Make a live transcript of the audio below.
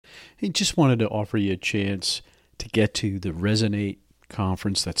I just wanted to offer you a chance to get to the Resonate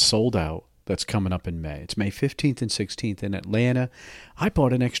conference that's sold out, that's coming up in May. It's May 15th and 16th in Atlanta. I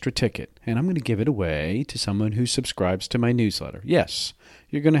bought an extra ticket, and I'm going to give it away to someone who subscribes to my newsletter. Yes,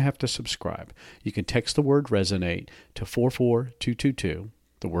 you're going to have to subscribe. You can text the word Resonate to 44222,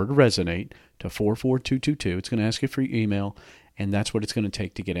 the word Resonate to 44222. It's going to ask you for your email, and that's what it's going to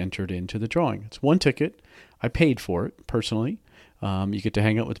take to get entered into the drawing. It's one ticket. I paid for it personally. You get to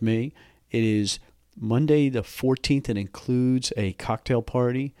hang out with me. It is Monday the 14th. It includes a cocktail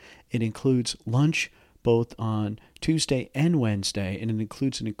party. It includes lunch both on Tuesday and Wednesday, and it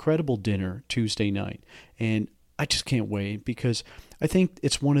includes an incredible dinner Tuesday night. And I just can't wait because I think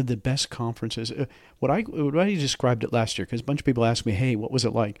it's one of the best conferences. What I described it last year, because a bunch of people asked me, hey, what was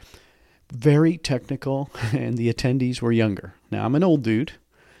it like? Very technical, and the attendees were younger. Now, I'm an old dude.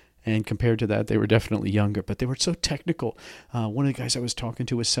 And compared to that, they were definitely younger, but they were so technical. One of the guys I was talking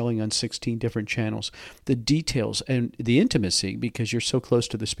to was selling on 16 different channels. The details and the intimacy, because you're so close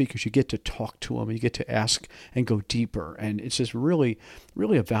to the speakers, you get to talk to them, you get to ask and go deeper. And it's just really,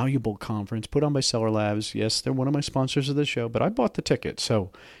 really a valuable conference put on by Seller Labs. Yes, they're one of my sponsors of the show, but I bought the ticket.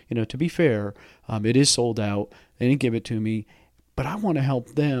 So, to be fair, it is sold out. They didn't give it to me. But I want to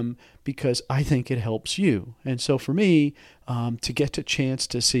help them because I think it helps you. And so for me, to get a chance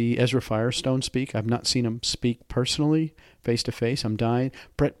to see Ezra Firestone speak, I've not seen him speak personally, face-to-face. I'm dying.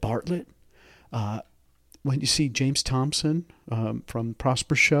 Brett Bartlett. When you see James Thompson from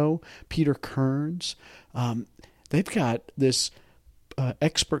Prosper Show, Peter Kearns, they've got this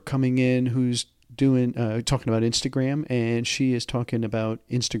expert coming in who's talking about Instagram, and she is talking about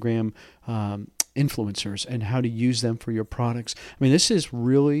Instagram influencers and how to use them for your products. I mean, this is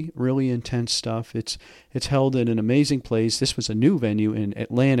really, really intense stuff. It's held in an amazing place. This was a new venue in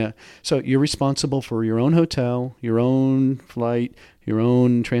Atlanta. So you're responsible for your own hotel, your own flight, your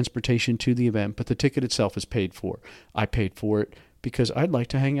own transportation to the event, but the ticket itself is paid for. I paid for it because I'd like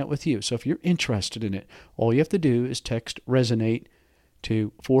to hang out with you. So if you're interested in it, all you have to do is text Resonate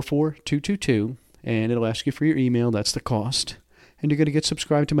to 44222, and it'll ask you for your email. That's the cost. And you're going to get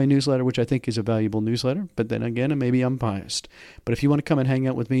subscribed to my newsletter, which I think is a valuable newsletter. But then again, maybe I'm biased. But if you want to come and hang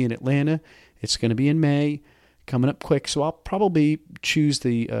out with me in Atlanta, it's going to be in May, coming up quick. So I'll probably choose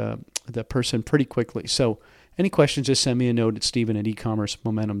the person pretty quickly. So any questions, just send me a note at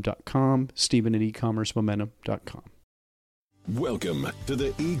Stephen@eCommerceMomentum.com, Stephen@eCommerceMomentum.com. Welcome to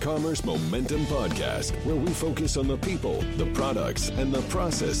the eCommerce Momentum Podcast, where we focus on the people, the products, and the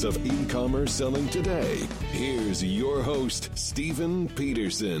process of e-commerce selling today. Here's your host, Stephen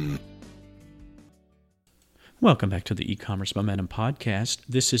Peterson. Welcome back to the eCommerce Momentum Podcast.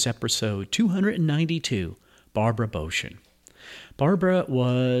 This is episode 292, Barbara Boschen. Barbara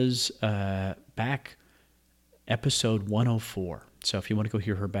was back episode 104. So if you want to go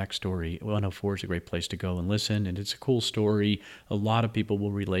hear her backstory, 104 is a great place to go and listen. And it's a cool story. A lot of people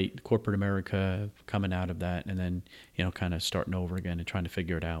will relate corporate America coming out of that and then, kind of starting over again and trying to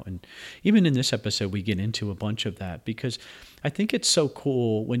figure it out. And even in this episode, we get into a bunch of that because I think it's so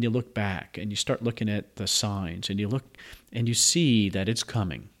cool when you look back and you start looking at the signs and you look and you see that it's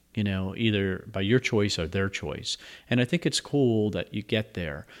coming, either by your choice or their choice. And I think it's cool that you get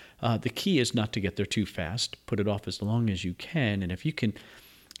there. The key is not to get there too fast. Put it off as long as you can. And if you can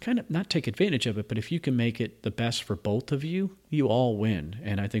kind of not take advantage of it, but if you can make it the best for both of you, you all win.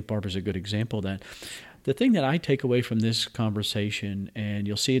 And I think Barbara's a good example of that. The thing that I take away from this conversation, and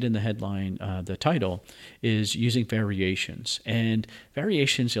you'll see it in the headline, the title, is using variations. And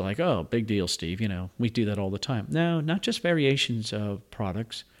variations, you're like, oh, big deal, Steve. We do that all the time. No, not just variations of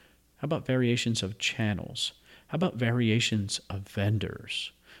products. How about variations of channels? How about variations of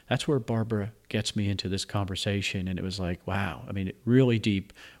vendors? That's where Barbara gets me into this conversation, and it was like, wow. I mean, really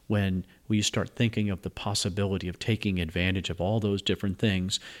deep when we start thinking of the possibility of taking advantage of all those different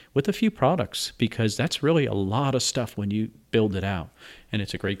things with a few products, because that's really a lot of stuff when you build it out, and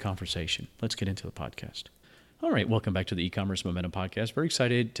it's a great conversation. Let's get into the podcast. All right, welcome back to the e-commerce Momentum Podcast. Very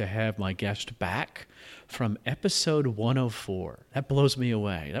excited to have my guest back from episode 104. That blows me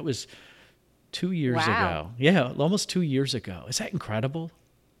away. That was 2 years ago. Yeah, almost 2 years ago. Is that incredible?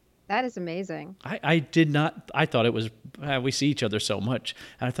 That is amazing. I did not, I thought it was, we see each other so much.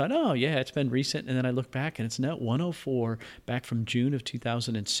 And I thought, oh yeah, it's been recent. And then I look back and it's now 104, back from June of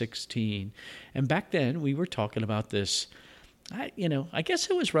 2016. And back then we were talking about this, I guess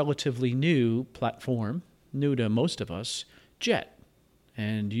it was relatively new platform, new to most of us, Jet.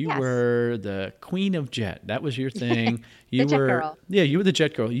 And you were the queen of Jet. That was your thing. You Jet girl. Yeah, you were the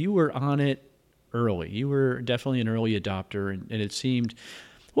Jet girl. You were on it early. You were definitely an early adopter. And it seemed,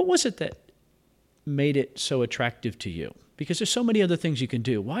 what was it that made it so attractive to you? Because there's so many other things you can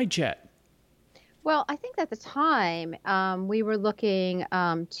do. Why Jet? Well, I think at the time we were looking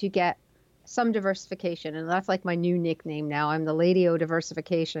to get some diversification, and that's like my new nickname now. I'm the Lady O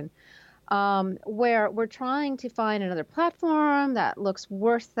Diversification, where we're trying to find another platform that looks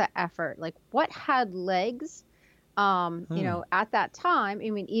worth the effort. Like what had legs, at that time. I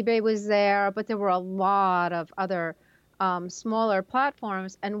mean, eBay was there, but there were a lot of other smaller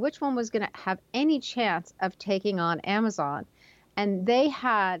platforms, and which one was going to have any chance of taking on Amazon? And they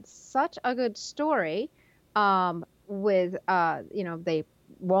had such a good story with, they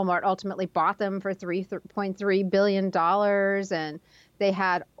Walmart ultimately bought them for $3.3 billion, and they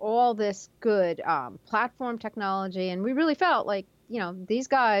had all this good platform technology, and we really felt like these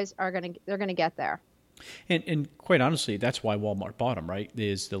guys they're gonna get there. And quite honestly, that's why Walmart bought them, right?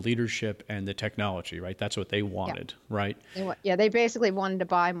 Is the leadership and the technology, right? That's what they wanted, right? They basically wanted to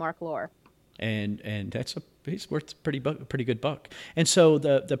buy Mark Lore. And he's worth a pretty good buck. And so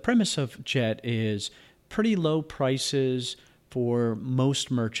the premise of Jet is pretty low prices for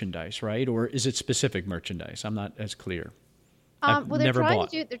most merchandise, right? Or is it specific merchandise? I'm not as clear. Well, they're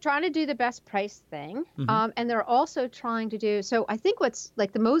trying to do the best price thing, and they're also trying to do. So I think what's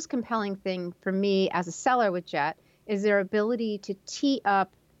like the most compelling thing for me as a seller with Jet is their ability to tee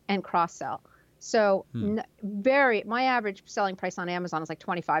up and cross sell. So my average selling price on Amazon is like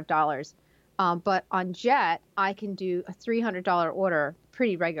 $25. But on Jet, I can do a $300 order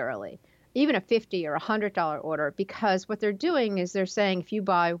pretty regularly, even a $50 or $100 order, because what they're doing is they're saying if you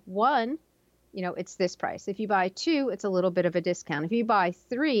buy one, it's this price. If you buy two, it's a little bit of a discount. If you buy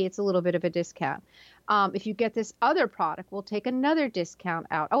three, it's a little bit of a discount. If you get this other product, we'll take another discount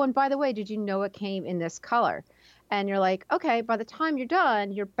out. Oh, and by the way, did you know it came in this color? And you're like, okay, by the time you're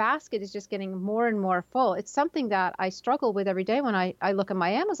done, your basket is just getting more and more full. It's something that I struggle with every day when I look at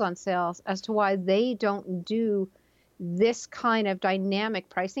my Amazon sales as to why they don't do this kind of dynamic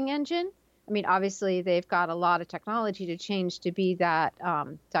pricing engine. I mean, obviously, they've got a lot of technology to change to be that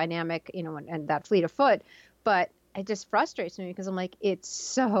dynamic, and that fleet of foot. But it just frustrates me because I'm like, it's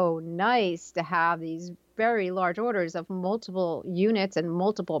so nice to have these very large orders of multiple units and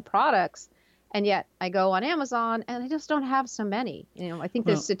multiple products. And yet I go on Amazon and I just don't have so many. I think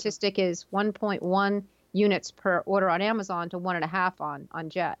the statistic is 1.1 units per order on Amazon to 1.5 on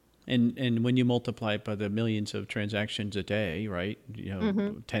Jet. And when you multiply it by the millions of transactions a day, right?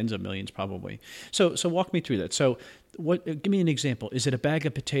 Tens of millions probably. So walk me through that. So give me an example. Is it a bag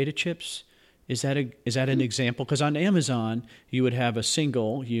of potato chips? Is that an example? Because on Amazon, you would have a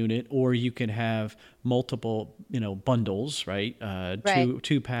single unit, or you can have multiple, bundles, right? Right.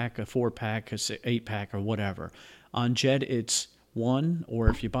 2-pack, a 4-pack, a 8-pack, or whatever. On Jet, it's one, or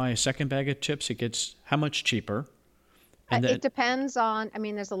if you buy a second bag of chips, it gets how much cheaper? It depends on,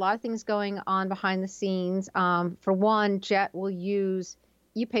 there's a lot of things going on behind the scenes. For one, Jet will you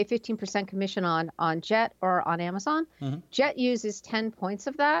pay 15% commission on Jet or on Amazon. Jet uses 10 points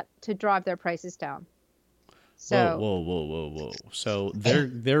of that to drive their prices down. So whoa. So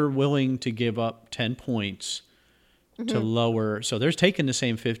they're willing to give up 10 points to lower. So they're taking the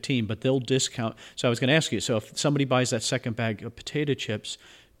same 15, but they'll discount. So I was going to ask you, so if somebody buys that second bag of potato chips,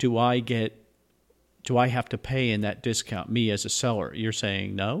 do I have to pay in that discount, me as a seller? You're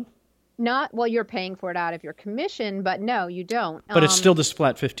saying no? You're paying for it out of your commission, but no, you don't. But it's still this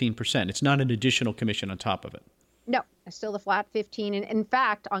flat 15%. It's not an additional commission on top of it. No, it's still the flat 15. And in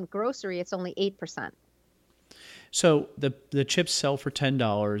fact, on grocery, it's only 8%. So the chips sell for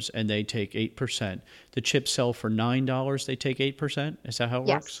 $10 and they take 8%. The chips sell for $9, they take 8%? Is that how it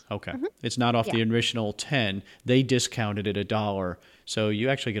works? Okay. It's not off the original 10. They discounted it $1. So you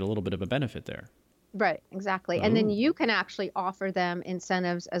actually get a little bit of a benefit there. Right, exactly. And then you can actually offer them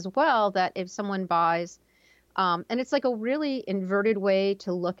incentives as well, that if someone buys, and it's like a really inverted way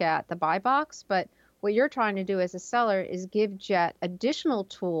to look at the buy box, but what you're trying to do as a seller is give Jet additional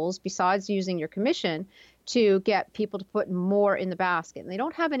tools besides using your commission to get people to put more in the basket. And they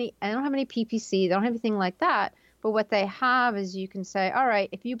don't have any PPC, they don't have anything like that. But what they have is you can say, all right,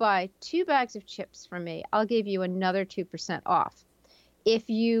 if you buy 2 bags of chips from me, I'll give you another 2% off. If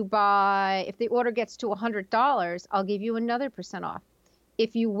the order gets to $100, I'll give you another % off.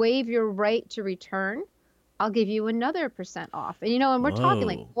 If you waive your right to return, I'll give you another % off. And and we're talking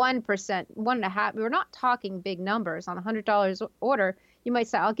like 1%, 1.5%. We're not talking big numbers. On a $100 order, you might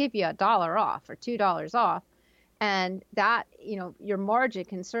say, I'll give you $1 off or $2 off. And that, your margin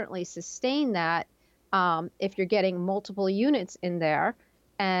can certainly sustain that if you're getting multiple units in there.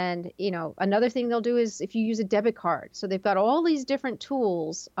 And, another thing they'll do is if you use a debit card. So they've got all these different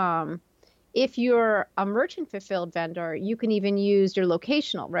tools. If you're a merchant fulfilled vendor, you can even use your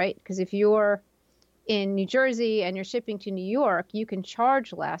locational, right? Because if you're in New Jersey and you're shipping to New York, you can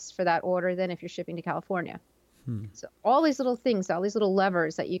charge less for that order than if you're shipping to California. So all these little things, all these little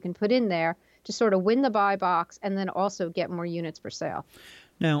levers that you can put in there to sort of win the buy box and then also get more units per sale.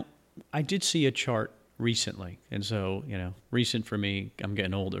 Now, I did see a chart recently, and so, recent for me, I'm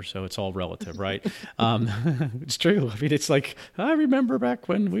getting older, so it's all relative, right? It's true. I mean, it's like, I remember back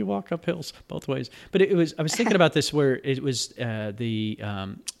when we walk up hills both ways. But I was thinking about this where it was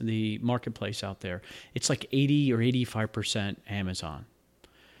the marketplace out there. It's like 80 or 85% Amazon.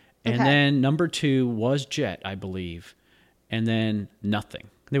 And then number 2 was Jet, I believe, and then nothing.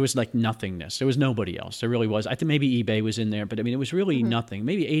 There was like nothingness. There was nobody else. There really was. I think maybe eBay was in there, but I mean, it was really nothing,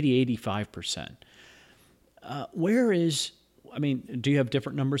 maybe 80, 85%. Do you have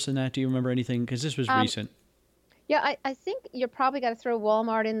different numbers than that? Do you remember anything? Because this was recent. Yeah, I think you probably got to throw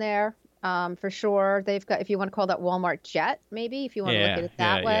Walmart in there for sure. They've got, if you want to call that Walmart Jet, maybe, if you want to look at it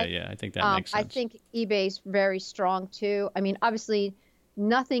that way. Yeah. I think that makes sense. I think eBay's very strong too. I mean, obviously,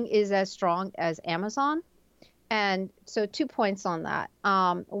 nothing is as strong as Amazon. And so 2 points on that.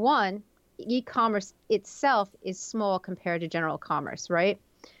 One, e-commerce itself is small compared to general commerce, right?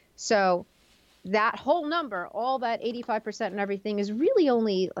 So that whole number, all that 85% and everything is really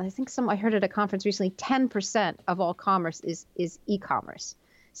only, I think I heard at a conference recently, 10% of all commerce is e-commerce.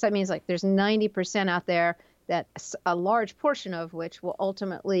 So that means like there's 90% out there that a large portion of which will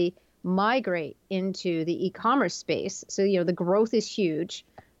ultimately migrate into the e-commerce space. So, the growth is huge.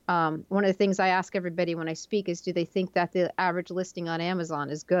 One of the things I ask everybody when I speak is, do they think that the average listing on Amazon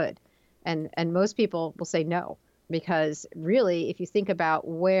is good? And most people will say no, because really, if you think about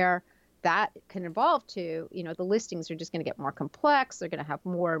where that can evolve to, the listings are just going to get more complex. They're going to have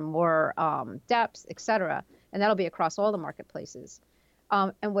more and more depths, et cetera. And that'll be across all the marketplaces.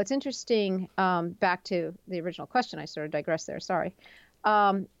 And what's interesting, back to the original question, I sort of digressed there, sorry,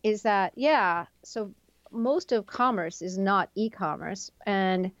 is that, so most of commerce is not e-commerce.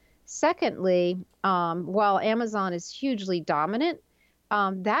 And secondly, while Amazon is hugely dominant,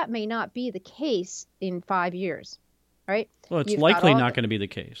 that may not be the case in 5 years, right? Well, it's likely not going to be the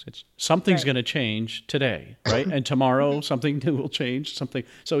case. Something's going to change today, right? And tomorrow something new will change, something.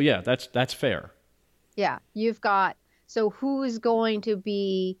 So yeah, that's fair. Yeah, so who's going to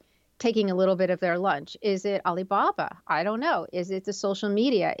be taking a little bit of their lunch? Is it Alibaba? I don't know. Is it the social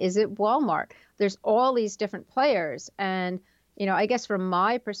media? Is it Walmart? There's all these different players. And, I guess from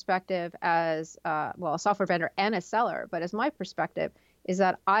my perspective as, a software vendor and a seller, but as my perspective is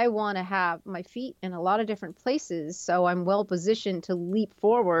that I want to have my feet in a lot of different places so I'm well positioned to leap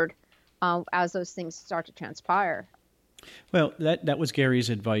forward as those things start to transpire. Well, that was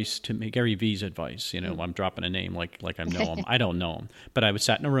Gary's advice to me, Gary V's advice. I'm dropping a name like I know him. I don't know him. But I was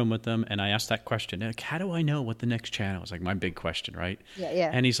sat in a room with him, and I asked that question, like, how do I know what the next channel is? Like my big question, right?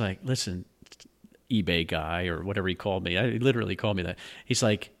 Yeah. And he's like, listen, eBay guy or whatever he called me. He literally called me that. He's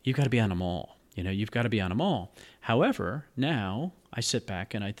like, you've got to be on them all. You've got to be on them all. However, now I sit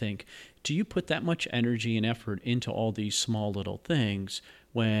back and I think, do you put that much energy and effort into all these small little things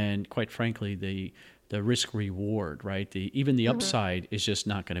when, quite frankly, the risk reward, right? Even the upside is just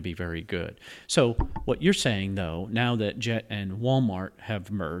not going to be very good. So what you're saying, though, now that Jet and Walmart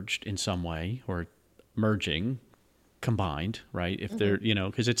have merged in some way, or combined, right? If they're,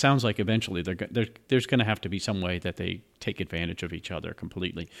 because it sounds like eventually there's going to have to be some way that they take advantage of each other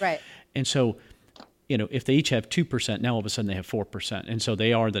completely. Right. And so, if they each have 2%, now all of a sudden they have 4%. And so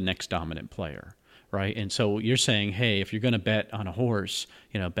they are the next dominant player. Right. And so you're saying, hey, if you're going to bet on a horse,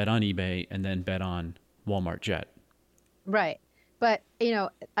 bet on eBay and then bet on Walmart Jet. Right. But,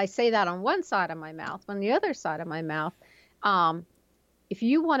 I say that on one side of my mouth. On the other side of my mouth, if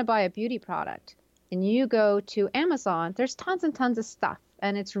you want to buy a beauty product and you go to Amazon, there's tons and tons of stuff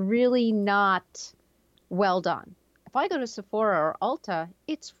and it's really not well done. If I go to Sephora or Ulta,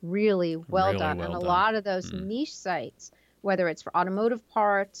 it's really well done. And a lot of those niche sites, whether it's for automotive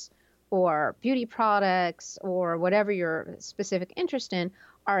parts or beauty products or whatever your specific interest in,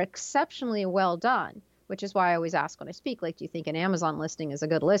 are exceptionally well done, which is why I always ask when I speak, like, do you think an Amazon listing is a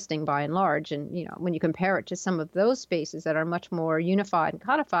good listing by and large? And, when you compare it to some of those spaces that are much more unified and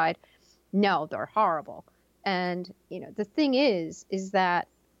codified, no, they're horrible. And, the thing is that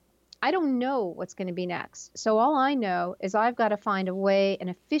I don't know what's going to be next. So all I know is I've got to find an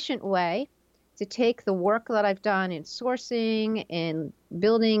efficient way to take the work that I've done in sourcing, in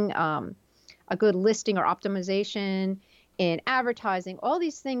building a good listing or optimization, in advertising, all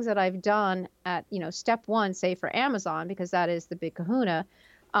these things that I've done at, step one, say for Amazon, because that is the big kahuna.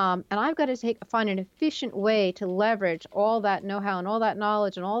 And I've got to find an efficient way to leverage all that know-how and all that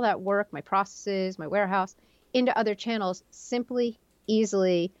knowledge and all that work, my processes, my warehouse, into other channels simply,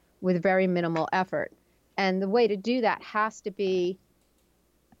 easily, with very minimal effort. And the way to do that has to be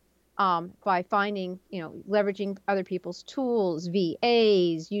by finding, leveraging other people's tools,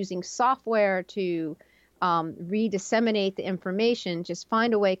 VAs, using software to re-disseminate the information. Just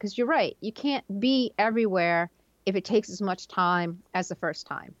find a way, because you're right, you can't be everywhere if it takes as much time as the first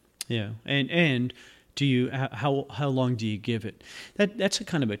time. Yeah, and do you how long do you give it? That's a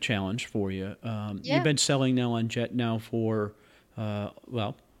kind of a challenge for you. You've been selling now on Jet now for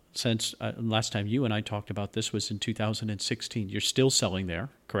since last time you and I talked about this was in 2016. You're still selling there,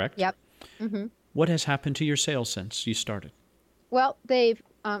 correct? Yep. Mm-hmm. What has happened to your sales since you started? Well, they've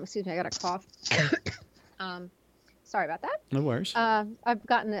excuse me, I got a cough. Sorry about that. No worries. I've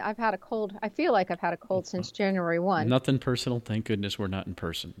had a cold. I feel like I've had a cold since January 1. Nothing personal. Thank goodness we're not in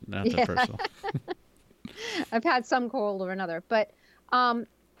person. Nothing personal. I've had some cold or another. But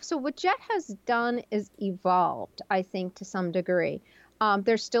so what Jet has done is evolved, I think, to some degree.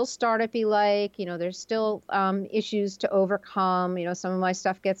 There's still startup-y like, there's still issues to overcome. Some of my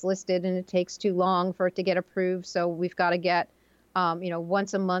stuff gets listed and it takes too long for it to get approved. So we've got to get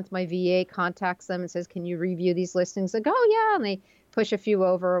once a month, my VA contacts them and says, can you review these listings? They go, oh, yeah. And they push a few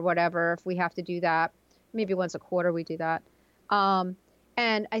over or whatever if we have to do that. Maybe once a quarter we do that.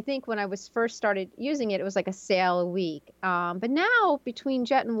 And I think when I was first started using it, it was like a sale a week. But now between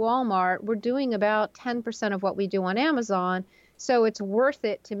Jet and Walmart, we're doing about 10% of what we do on Amazon. So it's worth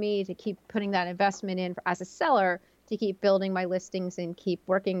it to me to keep putting that investment in as a seller, to keep building my listings and keep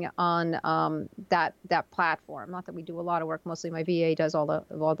working on that platform. Not that we do a lot of work. Mostly my VA does all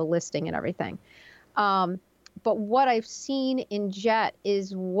the listing and everything. But what I've seen in Jet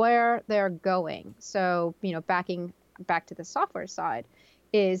is where they're going. So, backing back to the software side,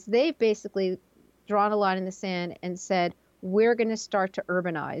 is they've basically drawn a line in the sand and said, we're going to start to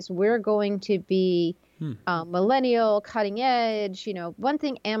urbanize. We're going to be millennial, cutting edge. One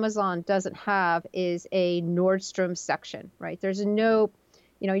thing Amazon doesn't have is a Nordstrom section, right? There's no,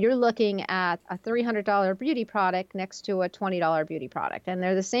 you're looking at a $300 beauty product next to a $20 beauty product, and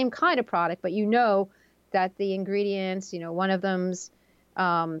they're the same kind of product, but that the ingredients, one of them's,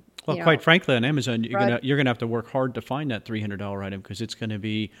 quite frankly, on Amazon, you're gonna have to work hard to find that $300 item, because it's going to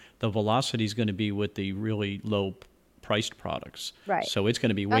be, the velocity is going to be with the really low priced products. Right. So it's going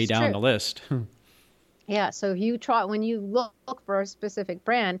to be way down the list. Yeah. So if when you look for a specific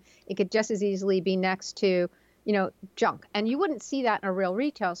brand, it could just as easily be next to, junk. And you wouldn't see that in a real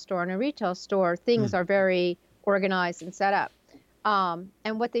retail store. In a retail store, things are very organized and set up.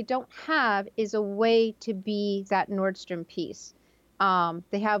 And what they don't have is a way to be that Nordstrom piece.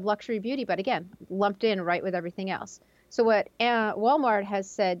 They have luxury beauty, but again, lumped in right with everything else. So what Walmart has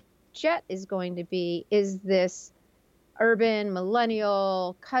said Jet is going to be is this urban,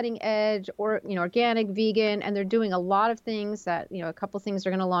 millennial, cutting edge, or organic, vegan, and they're doing a lot of things that a couple things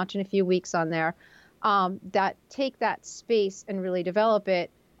they're going to launch in a few weeks on there that take that space and really develop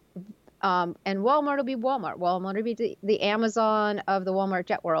it. And Walmart will be Walmart. Walmart will be the Amazon of the Walmart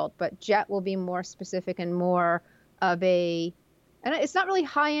Jet world, but Jet will be more specific and more of and it's not really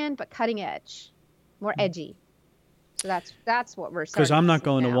high end, but cutting edge, more edgy. So that's what we're starting. Because I'm not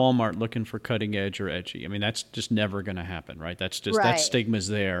going to Walmart looking for cutting edge or edgy. I mean, that's just never going to happen, right? That's just that stigma's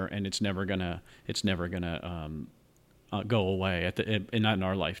there, and it's never gonna go away and not in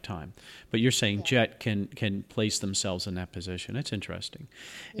our lifetime. But you're saying Jet can place themselves in that position. That's interesting.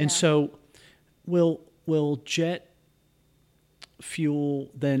 Yeah. And so, will Jet fuel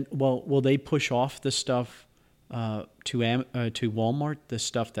then? Well, will they push off the stuff to Walmart, the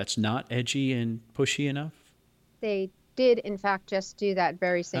stuff that's not edgy and pushy enough? They did, in fact, just do that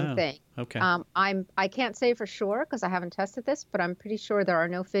very same thing. Okay. I can't say for sure because I haven't tested this, but I'm pretty sure there are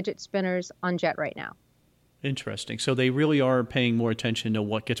no fidget spinners on Jet right now. Interesting. So they really are paying more attention to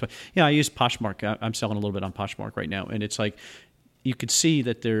what gets. I use Poshmark. I'm selling a little bit on Poshmark right now, and it's like you could see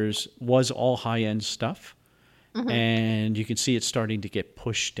that was all high end stuff. Mm-hmm. And you can see it's starting to get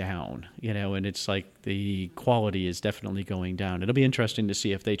pushed down, and it's like the quality is definitely going down. It'll be interesting to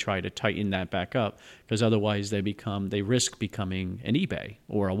see if they try to tighten that back up, because otherwise they risk becoming an eBay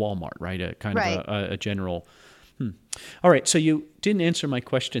or a Walmart, right? Of a general. All right. So you didn't answer my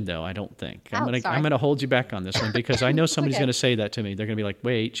question, though, I don't think. I'm going to hold you back on this one, because I know somebody's going to say that to me. They're going to be like,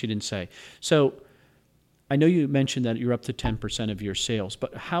 wait, she didn't say. So I know you mentioned that you're up to 10% of your sales,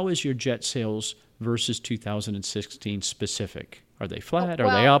 but how is your Jet sales versus 2016 specific? Are they flat? Are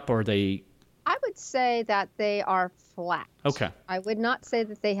they up? Are they? I would say that they are flat. Okay. I would not say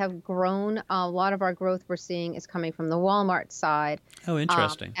that they have grown. A lot of our growth we're seeing is coming from the Walmart side. Oh,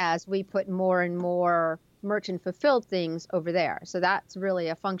 interesting. As we put more and more merchant fulfilled things over there. So that's really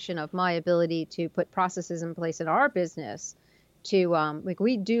a function of my ability to put processes in place in our business to like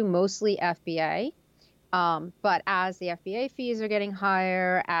we do mostly FBA. But as the FBA fees are getting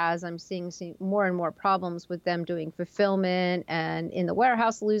higher, as I'm seeing more and more problems with them doing fulfillment and in the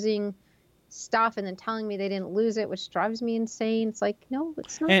warehouse losing stuff and then telling me they didn't lose it, which drives me insane. It's like, no,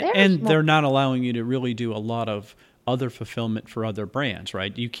 it's not there And anymore. they're not allowing you to really do a lot of other fulfillment for other brands,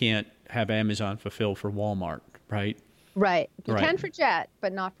 right? You can't have Amazon fulfill for Walmart, right? Right. You can for Jet,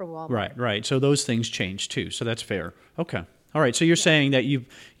 but not for Walmart. Right. So those things change too. So that's fair. Okay. All right. So you're saying that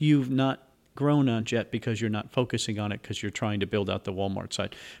you've not grown on Jet because you're not focusing on it because you're trying to build out the Walmart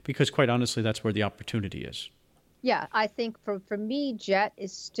side. Because quite honestly, that's where the opportunity is. Yeah, I think for me, Jet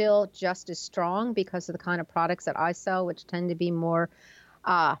is still just as strong because of the kind of products that I sell, which tend to be more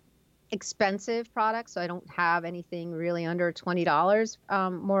expensive products. So I don't have anything really under $20,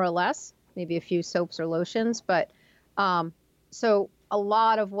 more or less, maybe a few soaps or lotions. But so a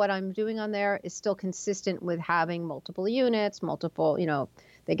lot of what I'm doing on there is still consistent with having multiple units, multiple,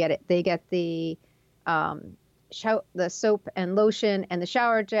 they get the the soap and lotion and the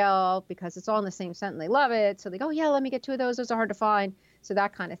shower gel because it's all in the same scent and they love it. So they go, yeah, let me get 2 of those. Those are hard to find. So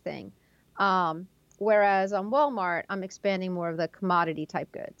that kind of thing. Whereas on Walmart, I'm expanding more of the commodity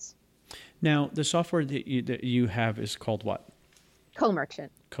type goods. Now, the software that you have is called what?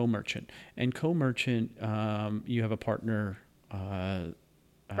 Co-merchant. And co-merchant, you have a partner,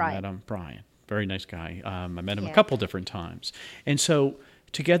 Brian. Very nice guy. I met him a couple different times. And so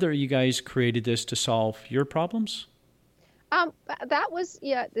together you guys created this to solve your problems? That was,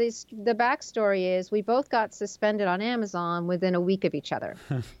 the backstory is we both got suspended on Amazon within a week of each other.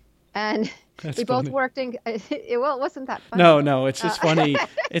 And we both worked in, it wasn't that funny. No, it's just funny.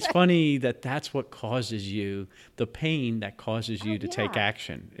 It's funny that's what causes you, the pain that causes you to take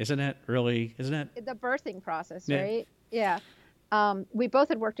action. Isn't it? The birthing process, right? Yeah. We both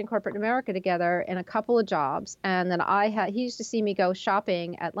had worked in corporate America together in a couple of jobs. And then he used to see me go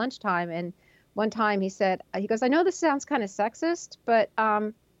shopping at lunchtime. And one time he goes, I know this sounds kind of sexist, but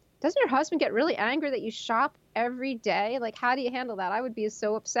doesn't your husband get really angry that you shop every day? Like, how do you handle that? I would be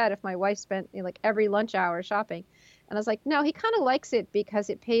so upset if my wife spent every lunch hour shopping. And I was like, no, he kind of likes it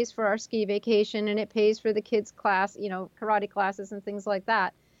because it pays for our ski vacation and it pays for the kids' class, karate classes and things like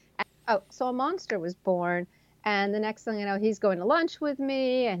that. So a monster was born. And the next thing you know, he's going to lunch with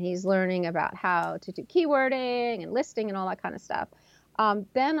me and he's learning about how to do keywording and listing and all that kind of stuff.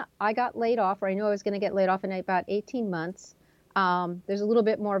 Then I got laid off, or I knew I was going to get laid off in about 18 months. There's a little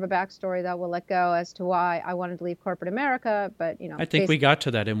bit more of a backstory that we'll let go as to why I wanted to leave corporate America. But, I think we got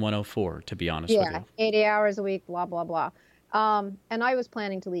to that in 104, to be honest with you. 80 hours a week, blah, blah, blah. And I was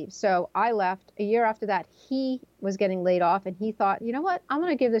planning to leave. So I left. A year after that, he was getting laid off and he thought, you know what, I'm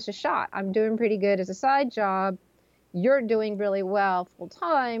going to give this a shot. I'm doing pretty good as a side job. You're doing really well full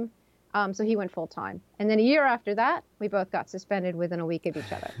time. So he went full time. And then a year after that, we both got suspended within a week of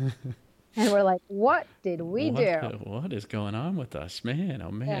each other. And we're like, what did we do? What is going on with us, man?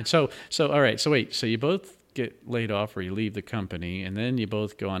 Oh, man. Yeah. So all right. So wait, so you both get laid off or you leave the company and then you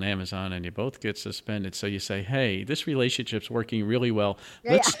both go on Amazon and you both get suspended. So you say, hey, this relationship's working really well.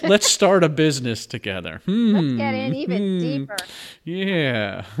 Let's start a business together. Let's get in even deeper.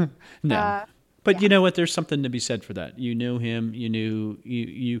 Yeah. No. But you know what? There's something to be said for that. You knew him. You knew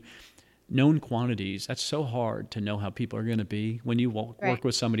you known quantities. That's so hard to know how people are going to be. When you work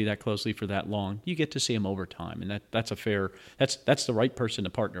with somebody that closely for that long, you get to see them over time. And that's the right person to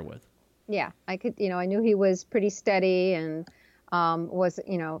partner with. Yeah, I could, I knew he was pretty steady and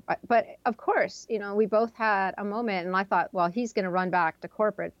but of course, we both had a moment and I thought, well, he's going to run back to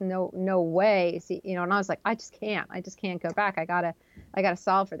corporate. No way. And I was like, I just can't go back. I gotta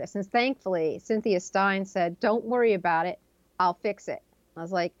solve for this. And thankfully, Cynthia Stein said, don't worry about it. I'll fix it. I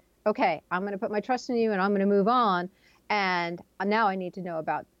was like, okay, I'm going to put my trust in you and I'm going to move on. And now I need to know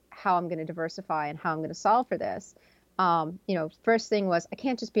about how I'm going to diversify and how I'm going to solve for this. First thing was I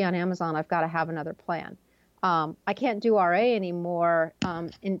can't just be on Amazon. I've got to have another plan. I can't do RA anymore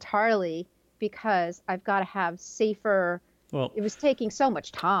entirely because I've got to have safer. Well, it was taking so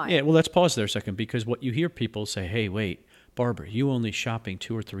much time. Yeah, well, let's pause there a second because what you hear people say, hey, wait, Barbara, you only shopping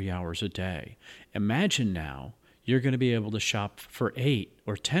 2 or 3 hours a day. Imagine now you're going to be able to shop for 8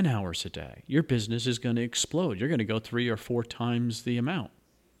 or 10 hours a day. Your business is going to explode. You're going to go 3 or 4 times the amount,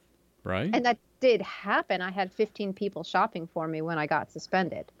 right? And that did happen. I had 15 people shopping for me when I got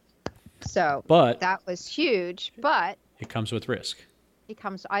suspended. So that was huge, but it comes with risk.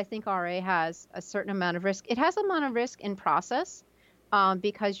 I think RA has a certain amount of risk. It has a amount of risk in process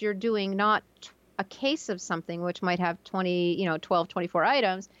because you're doing not a case of something which might have 12, 24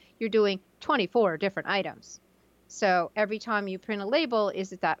 items. You're doing 24 different items. So every time you print a label,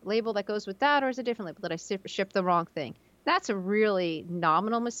 is it that label that goes with that or is it a different label? Did I ship the wrong thing? That's a really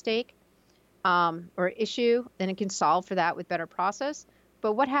nominal mistake or issue, and it can solve for that with better process.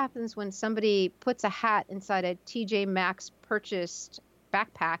 But what happens when somebody puts a hat inside a TJ Maxx purchased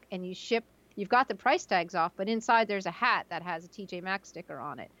backpack and you've got the price tags off, but inside there's a hat that has a TJ Maxx sticker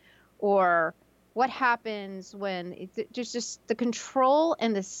on it? Or what happens when just the control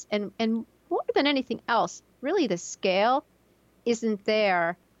and this, and more than anything else, really the scale isn't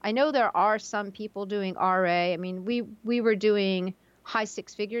there. I know there are some people doing RA. I mean, we were doing high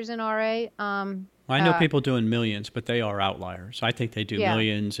six figures in RA. I know people doing millions, but they are outliers. I think they do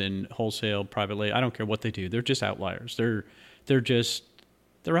millions in wholesale, private label. I don't care what they do. They're just outliers. They're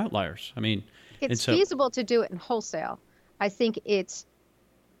outliers. I mean, it's feasible to do it in wholesale. I think it's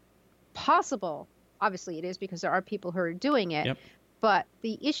possible. Obviously it is, because there are people who are doing it. Yep. But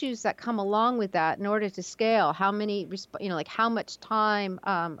the issues that come along with that in order to scale, how many, like how much time,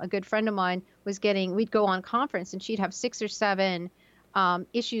 a good friend of mine was getting, we'd go on conference and she'd have 6 or 7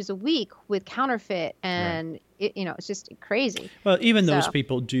 issues a week with counterfeit, and right. It's just crazy. Well, even those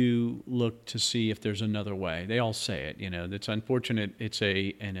people do look to see if there's another way. They all say it. It's unfortunate. It's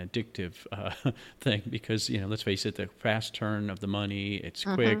an addictive thing because let's face it, the fast turn of the money. It's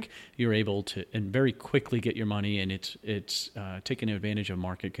quick. You're able to and very quickly get your money, and it's taking advantage of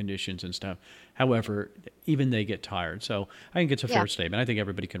market conditions and stuff. However, even they get tired. So I think it's a fair statement. I think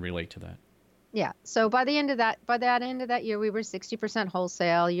everybody can relate to that. Yeah. So by that end of that year, we were 60%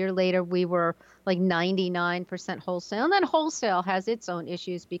 wholesale. A year later, we were like 99% wholesale. And then wholesale has its own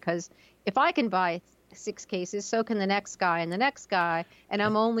issues, because if I can buy 6 cases, so can the next guy and the next guy. And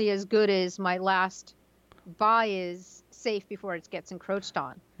I'm only as good as my last buy is safe before it gets encroached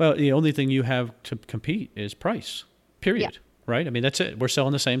on. Well, the only thing you have to compete is price, period. Yeah. Right? I mean, that's it. We're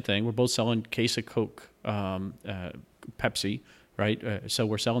selling the same thing. We're both selling case of Coke, Pepsi. Right? So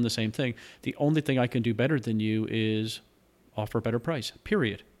we're selling the same thing. The only thing I can do better than you is offer a better price,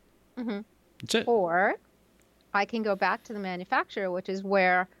 period. That's it. Or I can go back to the manufacturer, which is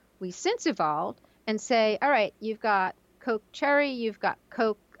where we since evolved, and say, all right, you've got Coke Cherry, you've got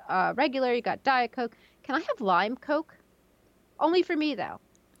Coke regular, you've got Diet Coke. Can I have lime Coke? Only for me, though.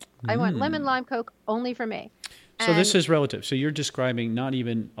 I want lemon lime Coke only for me. So this is relative. So you're describing not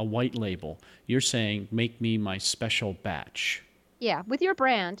even a white label. You're saying, make me my special batch. Yeah, with your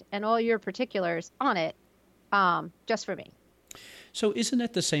brand and all your particulars on it, just for me. So isn't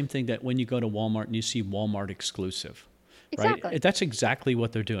that the same thing that when you go to Walmart and you see Walmart exclusive? Exactly. Right? That's exactly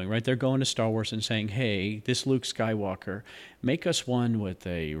what they're doing, right? They're going to Star Wars and saying, hey, this Luke Skywalker, make us one with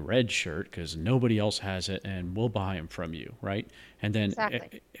a red shirt because nobody else has it, and we'll buy them from you, right? And then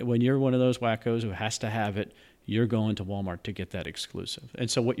when you're one of those wackos who has to have it, you're going to Walmart to get that exclusive. And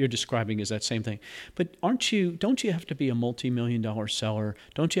so what you're describing is that same thing. But don't you have to be a multi-million-dollar seller?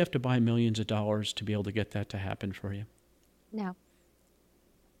 Don't you have to buy millions of dollars to be able to get that to happen for you? No.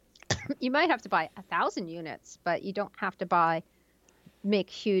 You might have to buy 1,000 units, but you don't have to make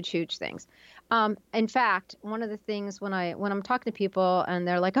huge things. In fact, one of the things when I'm talking to people and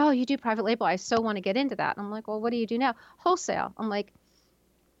they're like, oh, you do private label, I so want to get into that. And I'm like, well, what do you do now? Wholesale. I'm like,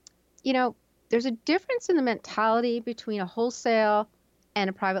 there's a difference in the mentality between a wholesale and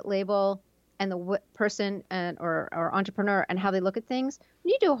a private label and the person or entrepreneur and how they look at things.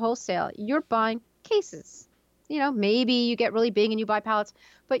 When you do a wholesale, you're buying cases. Maybe you get really big and you buy pallets,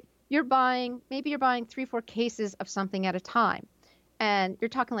 but you're buying 3-4 cases of something at a time. And you're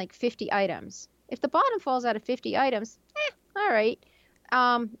talking like 50 items. If the bottom falls out of 50 items, all right.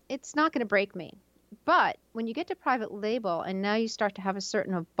 It's not going to break me. But when you get to private label and now you start to have a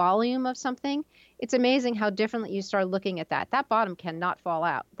certain volume of something, it's amazing how differently you start looking at that. That bottom cannot fall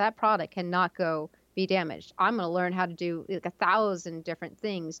out. That product cannot be damaged. I'm going to learn how to do like 1,000 different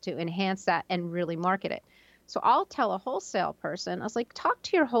things to enhance that and really market it. So I'll tell a wholesale person, I was like, talk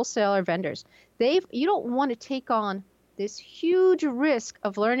to your wholesaler vendors. You don't want to take on this huge risk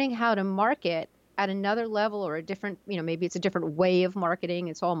of learning how to market at another level or a different, maybe it's a different way of marketing.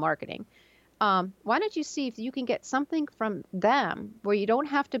 It's all marketing. Why don't you see if you can get something from them where you don't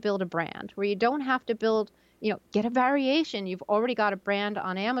have to build a brand, where you don't have to build, get a variation. You've already got a brand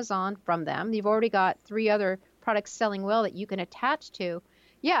on Amazon from them. You've already got 3 other products selling well that you can attach to.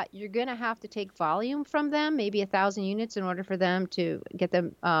 Yeah, you're going to have to take volume from them, maybe 1,000 units in order for them to get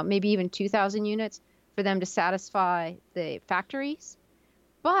them, maybe even 2,000 units for them to satisfy the factories.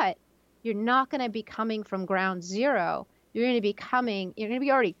 But you're not going to be coming from ground zero. You're going to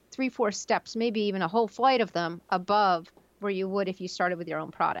be already 3-4 steps, maybe even a whole flight of them above where you would if you started with your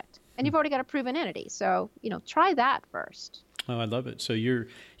own product. And you've already got a proven entity. So, try that first. Oh, I love it. So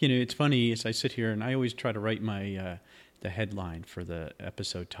it's funny as I sit here and I always try to write my headline for the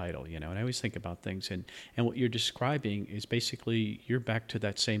episode title, and I always think about things, and what you're describing is basically you're back to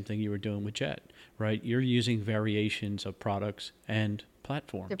that same thing you were doing with Jet, right? You're using variations of products and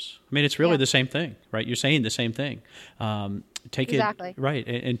platforms. I mean, it's really the same thing, right? You're saying the same thing. Exactly. Right.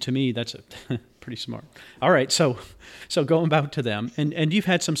 And to me, that's pretty smart. All right. So going back to them, and you've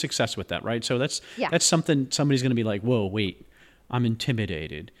had some success with that, right? So that's something somebody's going to be like, whoa, wait, I'm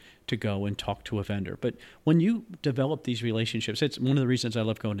intimidated to go and talk to a vendor. But when you develop these relationships, it's one of the reasons I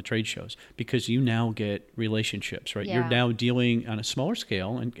love going to trade shows, because you now get relationships, right? Yeah. You're now dealing on a smaller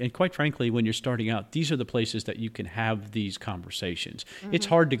scale. And quite frankly, when you're starting out, these are the places that you can have these conversations. Mm-hmm. It's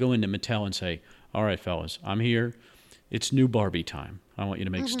hard to go into Mattel and say, all right, fellas, I'm here. It's new Barbie time. I want you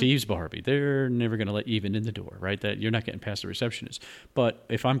to make Steve's Barbie. They're never going to let you even in the door, right? That you're not getting past the receptionist. But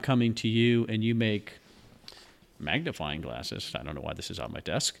if I'm coming to you and you make magnifying glasses, I don't know why this is on my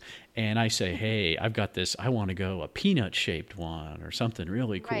desk, and I say, hey, I've got this, I want to go a peanut shaped one or something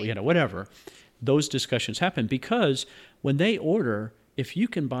really cool, whatever. Those discussions happen because when they order, if you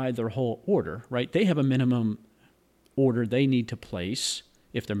can buy their whole order, right, they have a minimum order they need to place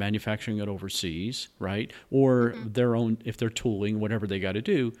if they're manufacturing it overseas, right, or their own, if they're tooling, whatever they got to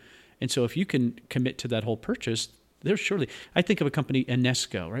do. And so if you can commit to that whole purchase, there's surely, I think of a company,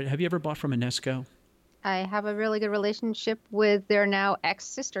 Enesco, right? Have you ever bought from Enesco? I have a really good relationship with their now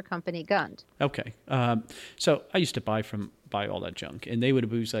ex-sister company, Gund. Okay. So I used to buy all that junk, and they would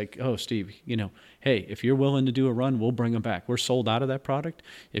be like, oh, Steve, hey, if you're willing to do a run, we'll bring them back. We're sold out of that product.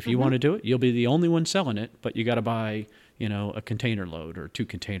 If you want to do it, you'll be the only one selling it, but you got to buy, a container load or 2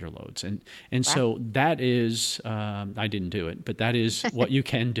 container loads. And so that is, I didn't do it, but that is what you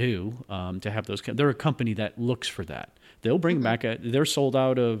can do to have those. They're a company that looks for that. They'll bring back they're sold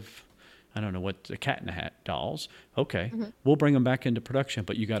out of, I don't know what, the Cat in the Hat dolls. Okay, we'll bring them back into production,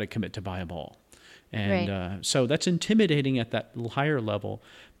 but you got to commit to buy them all. And so that's intimidating at that higher level.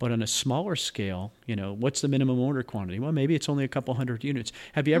 But on a smaller scale, what's the minimum order quantity? Well, maybe it's only a couple hundred units.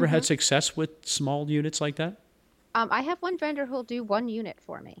 Have you ever had success with small units like that? I have one vendor who'll do 1 unit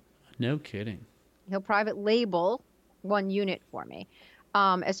for me. No kidding. He'll private label 1 unit for me.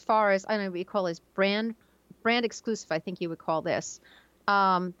 As far as, I don't know what you call this, brand exclusive, I think you would call this.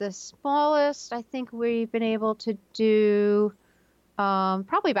 The smallest I think we've been able to do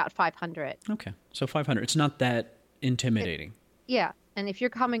probably about 500. Okay, so 500. It's not that intimidating. And if you're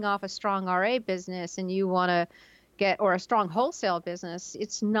coming off a strong RA business and you want to or a strong wholesale business,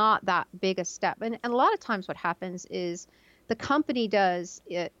 it's not that big a step. And a lot of times what happens is the company does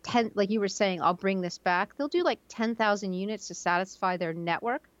 10, like you were saying, I'll bring this back. They'll do like 10,000 units to satisfy their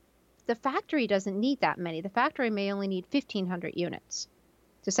network. The factory doesn't need that many. The factory may only need 1,500 units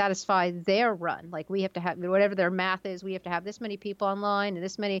to satisfy their run. Like we have to have, whatever their math is, we have to have this many people online and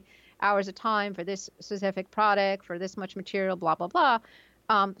this many hours of time for this specific product, for this much material, blah, blah, blah.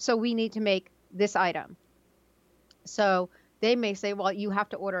 So we need to make this item. So they may say, well, you have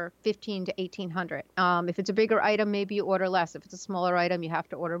to order 1,500 to 1,800. If it's a bigger item, maybe you order less. If it's a smaller item, you have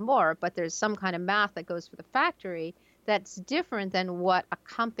to order more. But there's some kind of math that goes for the factory that's different than what a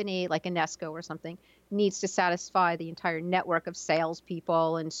company like Enesco or something needs to satisfy the entire network of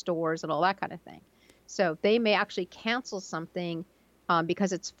salespeople and stores and all that kind of thing. So they may actually cancel something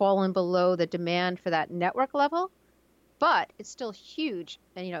because it's fallen below the demand for that network level, but it's still huge.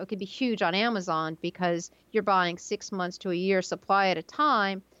 And, it could be huge on Amazon because you're buying 6 months to a year supply at a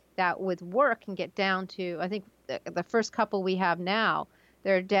time that with work can get down to, I think the first couple we have now,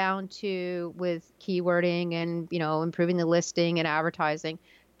 they're down to, with keywording and, improving the listing and advertising,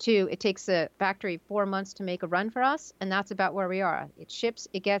 it takes the factory 4 months to make a run for us. And that's about where we are. It ships,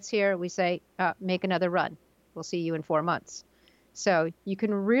 it gets here. We say, make another run. We'll see you in 4 months. So you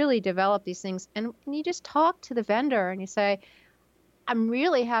can really develop these things. And you just talk to the vendor and you say, I'm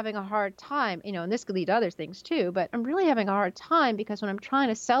really having a hard time, and this could lead to other things too, but I'm really having a hard time because when I'm trying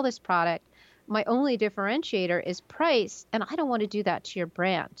to sell this product, my only differentiator is price, and I don't want to do that to your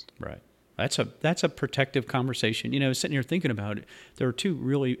brand. Right. That's a protective conversation. Sitting here thinking about it, there are 2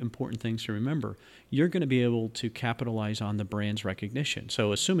 really important things to remember. You're going to be able to capitalize on the brand's recognition.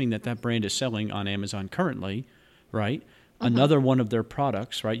 So assuming that brand is selling on Amazon currently, right? Another one of their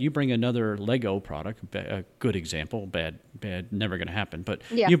products, right? You bring another Lego product, a good example, bad, never going to happen. But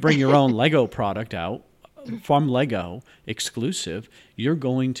you bring your own Lego product out from Lego, exclusive, you're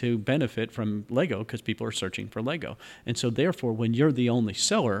going to benefit from Lego because people are searching for Lego. And so therefore, when you're the only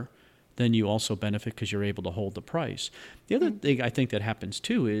seller, then you also benefit because you're able to hold the price. The other thing I think that happens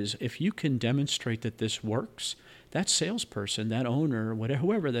too is if you can demonstrate that this works, that salesperson, that owner,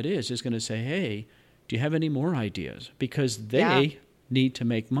 whoever that is going to say, hey, do you have any more ideas? Because they need to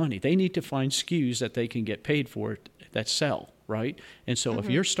make money. They need to find SKUs that they can get paid for that sell, right? And so if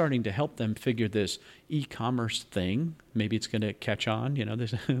you're starting to help them figure this e-commerce thing, maybe it's going to catch on,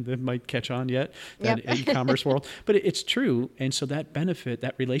 it might catch on yet, that e-commerce world, but it's true. And so that benefit,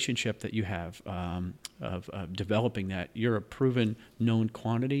 that relationship that you have of developing that, you're a proven known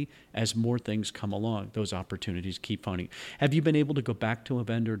quantity. As more things come along, those opportunities keep finding. Have you been able to go back to a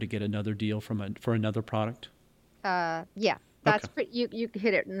vendor to get another deal for another product? Yeah. That's you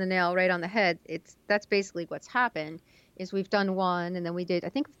hit it in the nail right on the head. That's basically what's happened is we've done one, and then I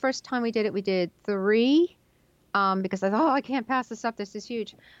think the first time we did it, we did 3 because I thought, I can't pass this up. This is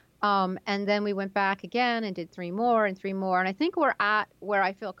huge. And then we went back again and did 3 more and 3 more. And I think we're at where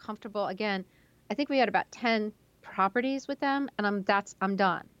I feel comfortable. Again, I think we had about 10 properties with them, and I'm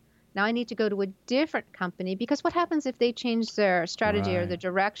done. Now I need to go to a different company, because what happens if they change their strategy or the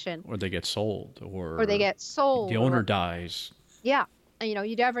direction? Or they get sold. Or they get sold. The owner dies. Yeah.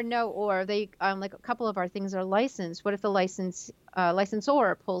 You never know. Or they, like a couple of our things are licensed. What if the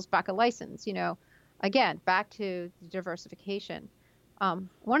licensor pulls back a license? Again, back to the diversification.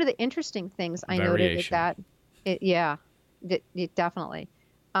 One of the interesting things I noted is that, definitely.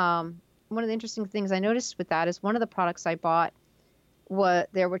 One of the interesting things I noticed with that is one of the products I bought,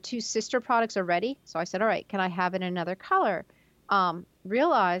 there were 2 sister products already. So I said, all right, can I have it in another color?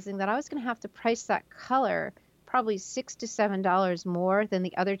 Realizing that I was going to have to price that color probably $6 to $7 more than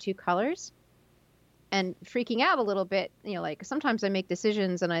the other 2 colors, and freaking out a little bit. Like sometimes I make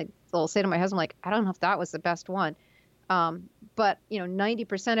decisions and I'll say to my husband, like, I don't know if that was the best one. But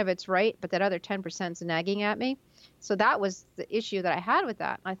 90% of it's right, but that other 10% is nagging at me. So that was the issue that I had with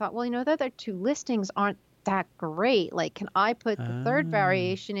that. And I thought, well, the other 2 listings aren't that great. Like, can I put the third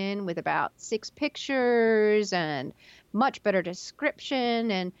variation in with about 6 pictures and much better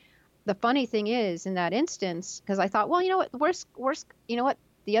description? And the funny thing is, in that instance, because I thought, well, worst,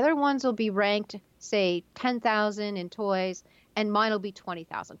 the other ones will be ranked, say, 10,000 in toys, and mine will be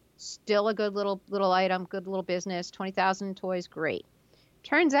 20,000. Still a good little item, good little business. 20,000 in toys, great.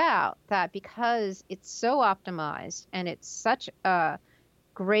 Turns out that because it's so optimized and it's such a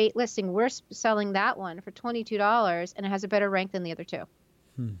great listing, we're selling that one for $22, and it has a better rank than the other 2.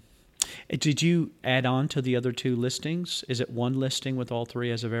 Did you add on to the other 2 listings? Is it one listing with all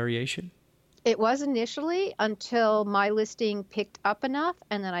 3 as a variation? It was initially, until my listing picked up enough,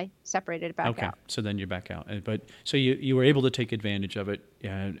 and then I separated it back out. Okay, so then you're back out. But so you were able to take advantage of it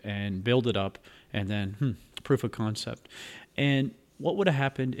and build it up, and then proof of concept. And what would have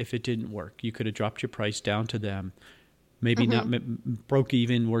happened if it didn't work? You could have dropped your price down to them, maybe not broke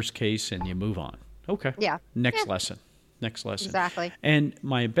even, worst case, and you move on. Okay. Yeah. Next lesson. Exactly. And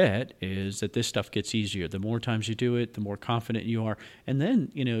my bet is that this stuff gets easier. The more times you do it, the more confident you are. And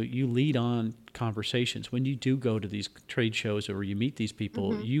then, you lead on conversations. When you do go to these trade shows or you meet these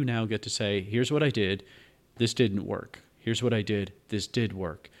people, you now get to say, here's what I did. This didn't work. Here's what I did. This did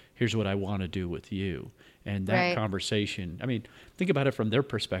work. Here's what I want to do with you. And that conversation, think about it from their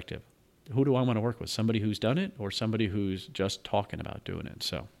perspective. Who do I want to work with? Somebody who's done it, or somebody who's just talking about doing it?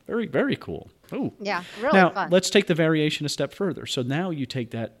 So very, very cool. Oh, yeah, really now, fun. Let's take the variation a step further. So now you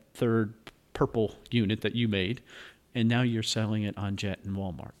take that third purple unit that you made, and now you're selling it on Jet and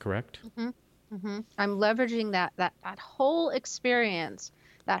Walmart, correct? I'm leveraging that whole experience,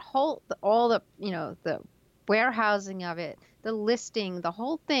 all the the warehousing of it, the listing, the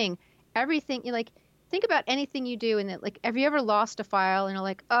whole thing, everything. Think about anything you do, and have you ever lost a file and you're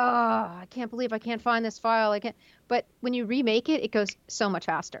like, oh, I can't believe I can't find this file. But when you remake it, it goes so much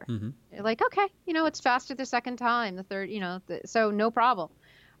faster. You're like, okay, it's faster the second time, the third, so no problem.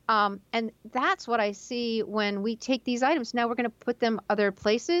 And that's what I see when we take these items. Now we're going to put them other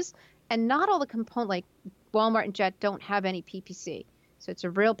places, and not all the components, like Walmart and Jet, don't have any PPC. So it's a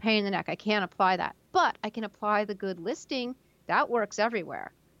real pain in the neck. I can't apply that, but I can apply the good listing. That works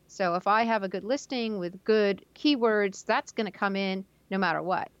everywhere. So if I have a good listing with good keywords, that's going to come in no matter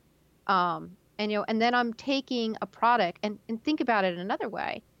what. And then I'm taking a product and think about it another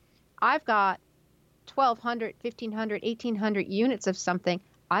way. I've got 1,200, 1,500, 1,800 units of something.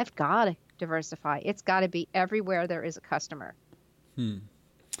 I've got to diversify. It's got to be everywhere there is a customer.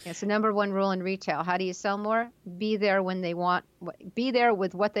 It's the number 1 rule in retail. How do you sell more? Be there when they want. Be there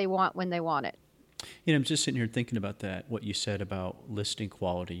with what they want when they want it. I'm just sitting here thinking about that, what you said about listing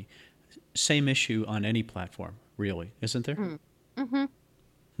quality. Same issue on any platform, really, isn't there?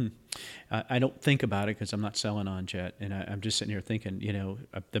 I don't think about it because I'm not selling on Jet, and I'm just sitting here thinking,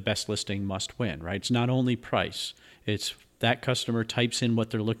 the best listing must win, right? It's not only price. It's that customer types in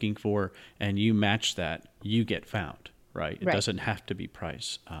what they're looking for, and you match that, you get found, right? It doesn't have to be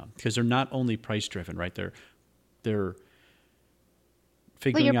price, because they're not only price-driven, right? They're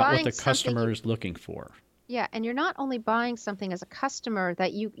figuring out what the customer is looking for. Yeah, and you're not only buying something as a customer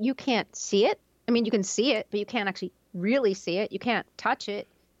that you can't see it. I mean, you can see it, but you can't actually really see it. You can't touch it.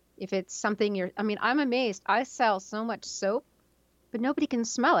 If it's something I'm amazed. I sell so much soap, but nobody can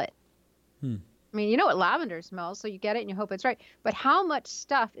smell it. I mean, you know what lavender smells, so you get it and you hope it's right. But how much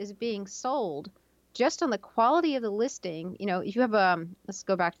stuff is being sold just on the quality of the listing? You know, if you have let's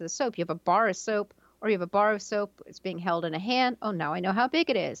go back to the soap. You have a bar of soap, or you have a bar of soap. It's being held in a hand. Oh, now I know how big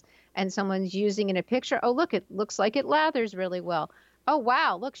it is. And someone's using it in a picture. Oh, look, it looks like it lathers really well. Oh,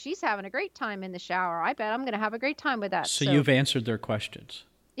 wow, look, she's having a great time in the shower. I bet I'm going to have a great time with that. So you've answered their questions.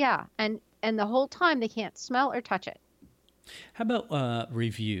 Yeah, and the whole time they can't smell or touch it. How about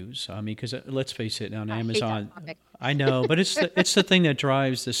reviews? I mean, because let's face it, on Amazon, hate that topic. I know, but it's the thing that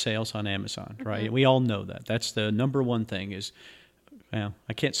drives the sales on Amazon, right? Mm-hmm. We all know that. That's the number one thing is, well,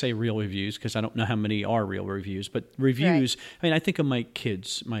 I can't say real reviews because I don't know how many are real reviews, but reviews, right. I mean, I think of my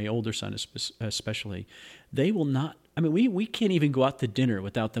kids, my older son especially, they will not, I mean, we can't even go out to dinner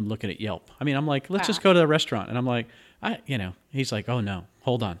without them looking at Yelp. I mean, I'm like, let's just go to the restaurant. And I'm like, he's like, oh no,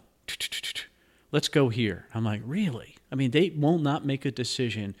 hold on. Let's go here. I'm like, really? I mean, they will not make a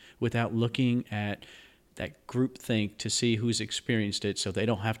decision without looking at that group think to see who's experienced it so they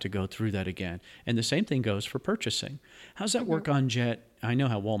don't have to go through that again. And the same thing goes for purchasing. How's that work on Jet? I know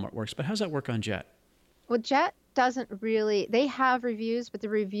how Walmart works, but how's that work on Jet? Well, Jet doesn't really, they have reviews, but the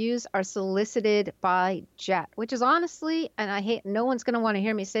reviews are solicited by Jet, which is honestly, and no one's going to want to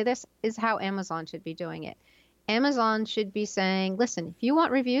hear me say this, is how Amazon should be doing it. Amazon should be saying, listen, if you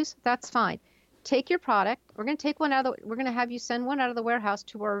want reviews, that's fine. Take your product. We're going to have you send one out of the warehouse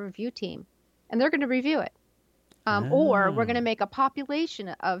to our review team, and they're going to review it. Or we're going to make a population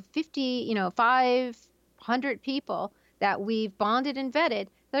of 500 people that we've bonded and vetted.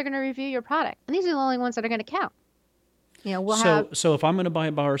 They're going to review your product, and these are the only ones that are going to count. So if I'm going to buy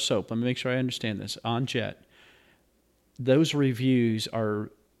a bar of soap, let me make sure I understand this. On Jet, those reviews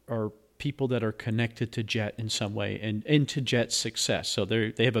are people that are connected to Jet in some way and into Jet's success. So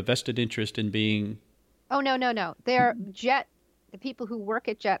they have a vested interest in being... Oh, no. They're Jet. The people who work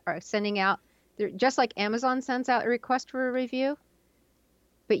at Jet are sending out, just like Amazon sends out a request for a review,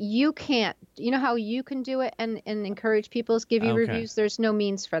 but you can't. You know how you can do it and encourage people to give you reviews? There's no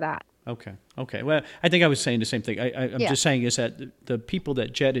means for that. Okay. Well, I think I was saying the same thing. I'm just saying is that the people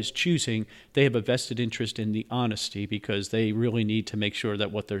that Jet is choosing, they have a vested interest in the honesty because they really need to make sure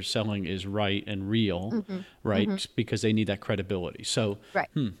that what they're selling is right and real, right? Mm-hmm. Because they need that credibility. So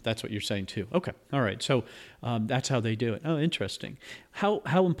that's what you're saying too. Okay. All right. So that's how they do it. Oh, interesting.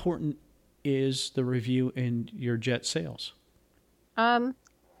 How important is the review in your Jet sales? I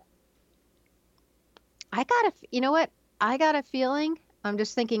got a feeling. I'm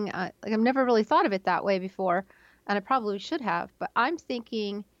just thinking, I've never really thought of it that way before, and I probably should have, but I'm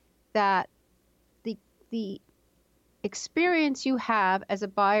thinking that the experience you have as a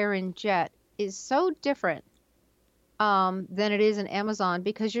buyer in Jet is so different than it is in Amazon,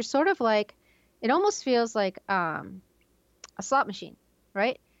 because you're sort of like, it almost feels like a slot machine,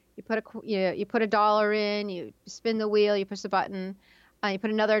 right? You put $1 in, you spin the wheel, you push the button, you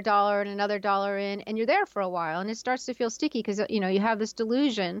put another $1 and another $1 in, and you're there for a while, and it starts to feel sticky because you have this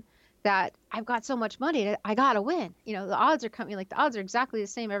delusion that I've got so much money that I gotta win. The odds are coming, like the odds are exactly the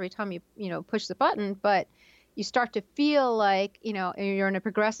same every time you push the button, but you start to feel like you're in a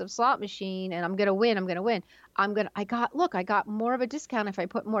progressive slot machine, and I'm gonna win. I got more of a discount if I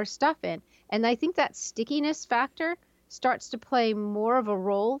put more stuff in, and I think that stickiness factor starts to play more of a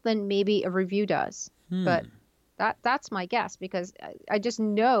role than maybe a review does, but. That's my guess, because I just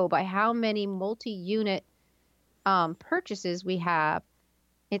know by how many multi-unit purchases we have,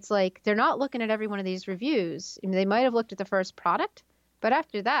 it's like they're not looking at every one of these reviews. I mean, they might have looked at the first product, but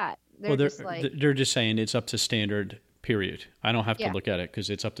after that, they're just saying it's up to standard, period. I don't have to look at it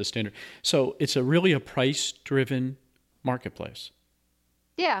because it's up to standard. So it's really a price-driven marketplace.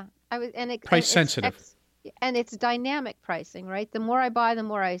 Yeah, price sensitive. And it's dynamic pricing, right? The more I buy, the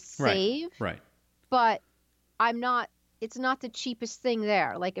more I save. Right. But it's not the cheapest thing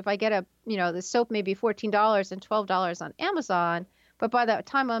there. Like if I get the soap may be $14 and $12 on Amazon, but by the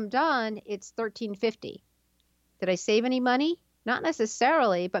time I'm done, it's $13.50. Did I save any money? Not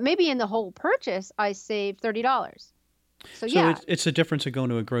necessarily, but maybe in the whole purchase, I saved $30. So it's the difference of going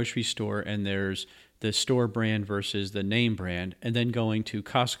to a grocery store and there's the store brand versus the name brand, and then going to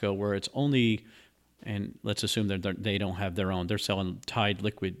Costco where it's only... And let's assume that they don't have their own. They're selling Tide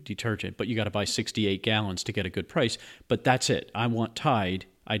liquid detergent, but you got to buy 68 gallons to get a good price. But that's it. I want Tide.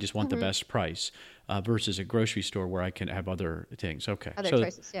 I just want the best price versus a grocery store where I can have other things. Okay. Other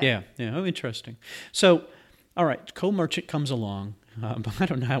choices, yeah. Oh, interesting. So, all right, co-merchant comes along. I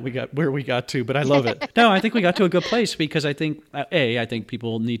don't know where we got to, but I love it. No, I think we got to a good place because I think, I think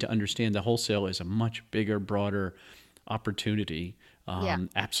people need to understand that wholesale is a much bigger, broader opportunity.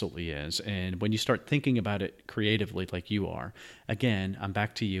 Absolutely is. And when you start thinking about it creatively like you are, again, I'm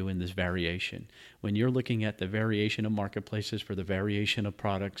back to you in this variation. When you're looking at the variation of marketplaces for the variation of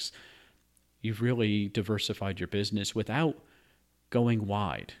products, you've really diversified your business without going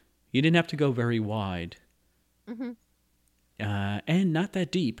wide. You didn't have to go very wide. Mm-hmm. And not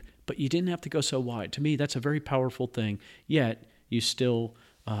that deep, but you didn't have to go so wide. To me, that's a very powerful thing, yet you still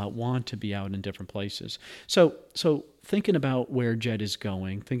want to be out in different places. So thinking about where Jet is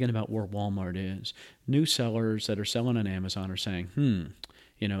going, thinking about where Walmart is, new sellers that are selling on Amazon are saying,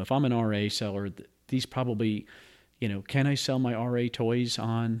 if I'm an RA seller, these probably, can I sell my RA toys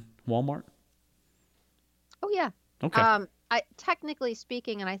on Walmart? Oh, yeah. Okay. Technically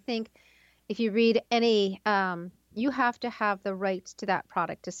speaking, and I think if you read any, you have to have the rights to that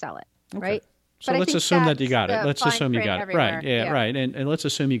product to sell it, okay. Right? So let's assume that you got it. Let's assume you got it. Everywhere. Right. Yeah, right. And let's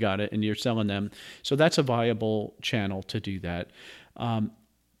assume you got it and you're selling them. So that's a viable channel to do that.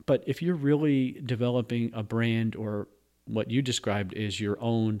 But if you're really developing a brand or what you described is your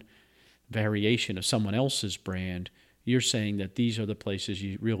own variation of someone else's brand, you're saying that these are the places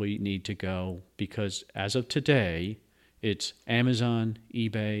you really need to go because as of today, it's Amazon,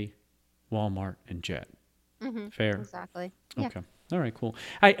 eBay, Walmart, and Jet. Mm-hmm. Fair? Exactly. Okay. Yeah. All right, cool.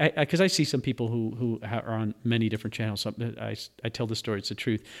 Because I see some people who are on many different channels. I tell the story. It's the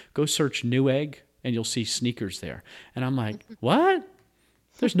truth. Go search Newegg, and you'll see sneakers there. And I'm like, what?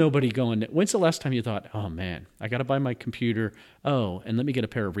 There's nobody going. When's the last time you thought, oh, man, I got to buy my computer. Oh, and let me get a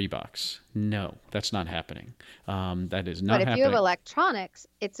pair of Reeboks. No, that's not happening. That is not happening. But if you have electronics,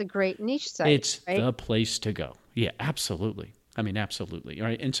 it's a great niche site. It's right? the place to go. Yeah, absolutely. I mean, absolutely. All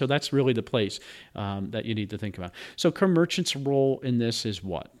right. And so that's really the place that you need to think about. So CoMerchant's role in this is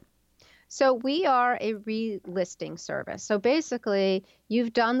what? So we are a relisting service. So basically,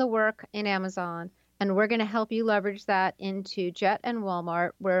 you've done the work in Amazon, and we're going to help you leverage that into Jet and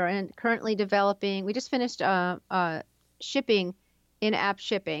Walmart. We're currently developing, we just finished shipping, in-app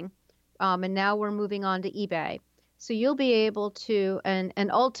shipping, and now we're moving on to eBay. So you'll be able to,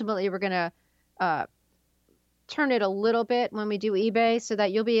 and ultimately we're going to turn it a little bit when we do eBay so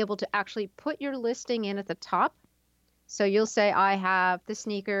that you'll be able to actually put your listing in at the top. So you'll say, I have the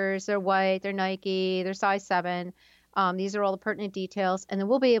sneakers, they're white, they're Nike, they're size 7. These are all the pertinent details. And then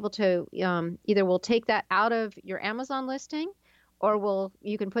we'll be able to, either we'll take that out of your Amazon listing or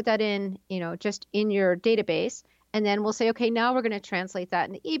you can put that in, just in your database. And then we'll say, okay, now we're going to translate that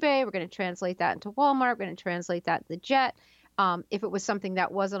into eBay. We're going to translate that into Walmart. We're going to translate that into Jet. If it was something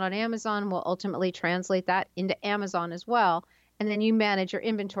that wasn't on Amazon, we'll ultimately translate that into Amazon as well. And then you manage your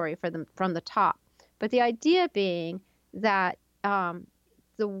inventory for them from the top. But the idea being that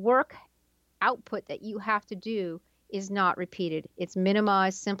the work output that you have to do is not repeated. It's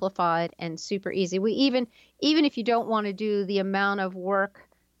minimized, simplified, and super easy. We even if you don't want to do the amount of work,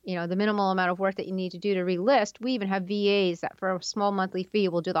 the minimal amount of work that you need to do to relist, we even have VAs that for a small monthly fee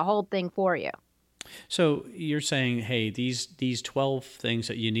will do the whole thing for you. So you're saying, hey, these 12 things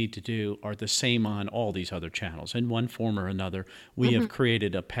that you need to do are the same on all these other channels. In one form or another, we have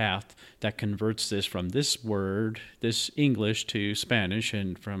created a path that converts this from this word, this English to Spanish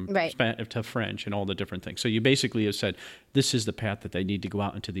and from to French and all the different things. So you basically have said, this is the path that they need to go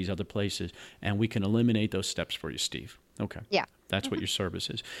out into these other places, and we can eliminate those steps for you, Steve. Okay. Yeah. That's what your service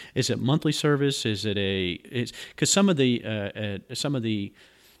is. Is it monthly service? Is it because some of the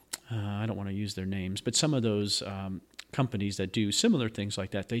I don't want to use their names, but some of those companies that do similar things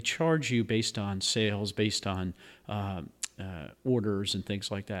like that, they charge you based on sales, based on orders and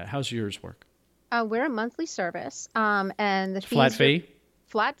things like that. How's yours work? We're a monthly service, and the fees flat fee.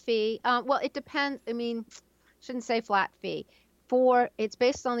 Flat fee. Well, it depends. I mean, shouldn't say flat fee. It's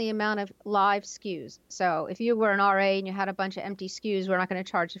based on the amount of live SKUs. So if you were an RA and you had a bunch of empty SKUs, we're not going to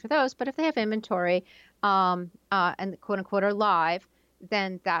charge you for those. But if they have inventory and quote unquote are live,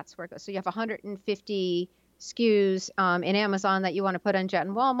 then that's where it goes. So you have 150 SKUs in Amazon that you want to put on Jet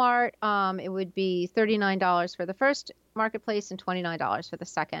and Walmart. It would be $39 for the first marketplace and $29 for the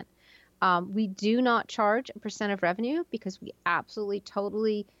second. We do not charge a percent of revenue because we absolutely,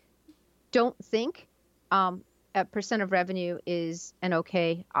 totally don't think a percent of revenue is an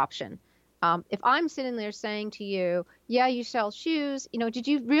okay option. If I'm sitting there saying to you, yeah, you sell shoes, did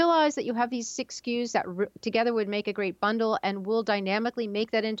you realize that you have these 6 SKUs that together would make a great bundle, and we'll dynamically make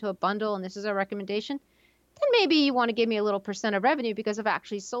that into a bundle, and this is our recommendation? Then maybe you want to give me a little percent of revenue because I've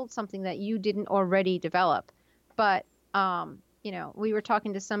actually sold something that you didn't already develop. But, we were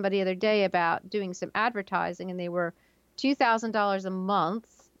talking to somebody the other day about doing some advertising, and they were $2,000 a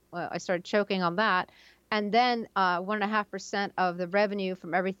month. Well, I started choking on that. And then 1.5% of the revenue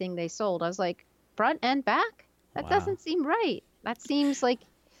from everything they sold. I was like, front and back? That doesn't seem right. That seems like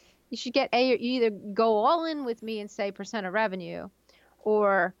you should you either go all in with me and say percent of revenue,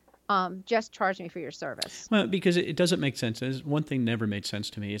 or just charge me for your service. Well, because it doesn't make sense. There's one thing never made sense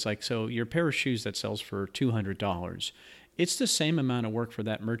to me. It's like, so your pair of shoes that sells for $200, it's the same amount of work for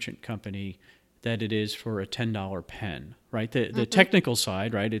that merchant company that it is for a $10 pen, right? The technical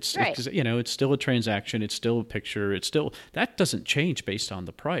side, right? It's it's still a transaction. It's still a picture. That doesn't change based on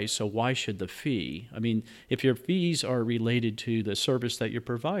the price. So why should the fee? I mean, if your fees are related to the service that you're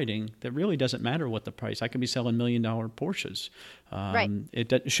providing, that really doesn't matter what the price. I could be selling $1 million Porsches. Right.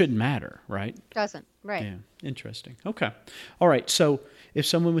 It shouldn't matter, right? Doesn't, right. Yeah, interesting. Okay. All right. So if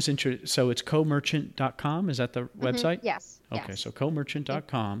someone was interested, so it's comerchant.com, is that the website? Yes. Okay, yes. so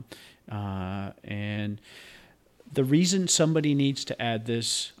comerchant.com. And the reason somebody needs to add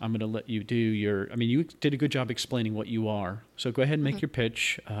this, I'm going to let you do you did a good job explaining what you are. So go ahead and make your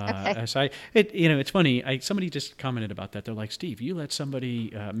pitch. Okay. It's funny. Somebody just commented about that. They're like, Steve, you let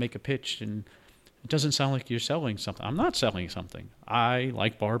somebody make a pitch and it doesn't sound like you're selling something. I'm not selling something. I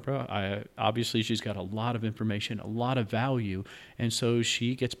like Barbara. Obviously, she's got a lot of information, a lot of value, and so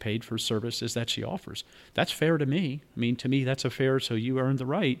she gets paid for services that she offers. That's fair to me. I mean, to me, that's a fair, so you earned the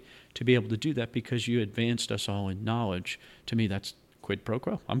right to be able to do that because you advanced us all in knowledge. To me, that's quid pro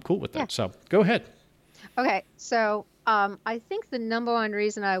quo. I'm cool with that. Yeah. So go ahead. Okay, so I think the number one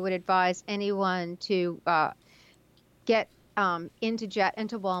reason I would advise anyone to get into Jet,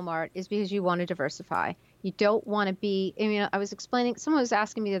 into Walmart, is because you want to diversify. You don't want to be, I was explaining, someone was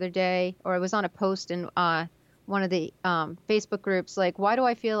asking me the other day, or I was on a post in one of the Facebook groups, like, why do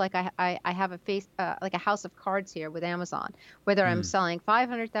I feel like I have like a house of cards here with Amazon? Whether I'm selling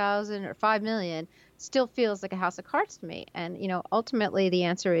 500,000 or 5 million, still feels like a house of cards to me. And, ultimately the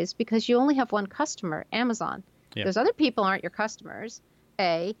answer is because you only have one customer, Amazon. Yep. Those other people aren't your customers,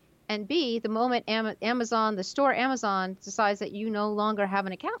 A. And B, the moment Amazon, the store Amazon, decides that you no longer have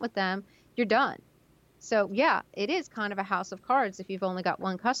an account with them, you're done. So yeah, it is kind of a house of cards if you've only got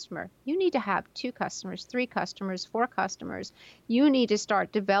one customer. You need to have 2 customers, 3 customers, 4 customers. You need to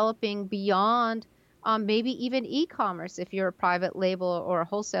start developing beyond maybe even e-commerce if you're a private label or a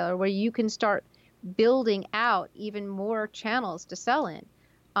wholesaler, where you can start building out even more channels to sell in.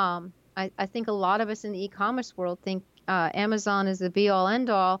 I think a lot of us in the e-commerce world think Amazon is the be-all,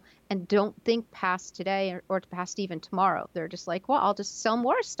 end-all, and don't think past today or past even tomorrow. They're just like, well, I'll just sell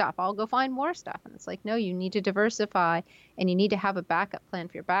more stuff. I'll go find more stuff. And it's like, no, you need to diversify, and you need to have a backup plan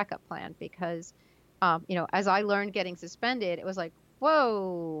for your backup plan because, as I learned getting suspended, it was like,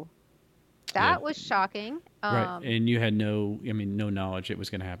 whoa, that was shocking. Right, and you had no knowledge it was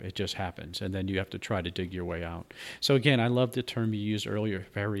going to happen. It just happens, and then you have to try to dig your way out. So again, I love the term you used earlier,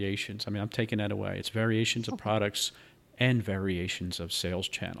 variations. I'm taking that away. It's variations of products and variations of sales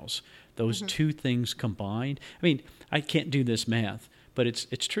channels. Those two things combined. I can't do this math, but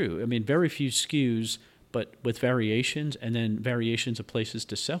it's true. Very few SKUs, but with variations and then variations of places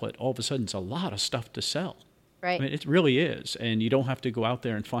to sell it, all of a sudden it's a lot of stuff to sell. Right. It really is. And you don't have to go out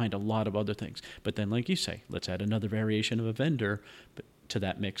there and find a lot of other things. But then, like you say, let's add another variation of a vendor to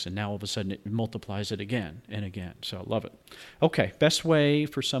that mix. And now all of a sudden it multiplies it again and again. So I love it. Okay. Best way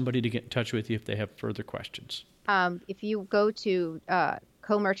for somebody to get in touch with you if they have further questions. If you go to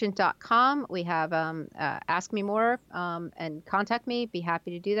comerchant.com, we have Ask Me More and contact me. Be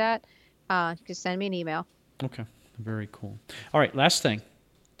happy to do that. You can send me an email. Okay. Very cool. All right. Last thing.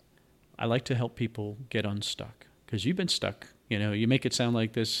 I like to help people get unstuck because you've been stuck. You make it sound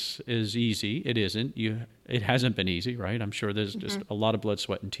like this is easy. It isn't. It hasn't been easy, right? I'm sure there's just a lot of blood,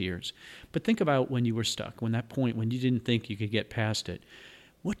 sweat, and tears. But think about when you were stuck, when that point, when you didn't think you could get past it.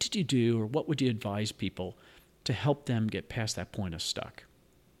 What did you do, or what would you advise people to help them get past that point of stuck?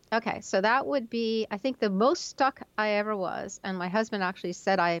 Okay, so that would be, I think, the most stuck I ever was. And my husband actually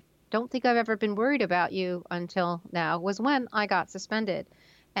said, I don't think I've ever been worried about you until now, was when I got suspended.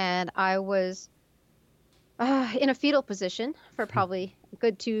 And I was in a fetal position for probably a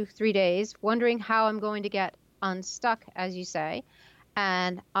good 2-3 days, wondering how I'm going to get unstuck, as you say.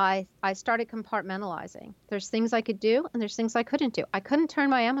 And I started compartmentalizing. There's things I could do, and there's things I couldn't do. I couldn't turn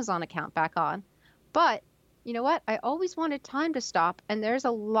my Amazon account back on. But you know what? I always wanted time to stop, and there's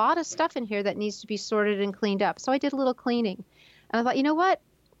a lot of stuff in here that needs to be sorted and cleaned up. So I did a little cleaning. And I thought, you know what?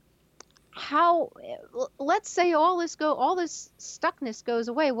 Let's say all this stuckness goes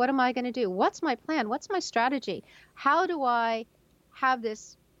away. What am I going to do? What's my plan? What's my strategy? How do I have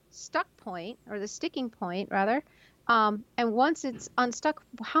this stuck point, or the sticking point rather? And once it's unstuck,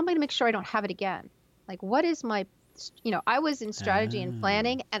 how am I going to make sure I don't have it again? Like, what is my I was in strategy and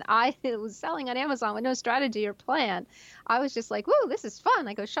planning, and I was selling on Amazon with no strategy or plan. I was just like, whoa, this is fun.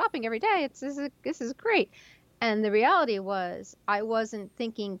 I go shopping every day. This is great. And the reality was I wasn't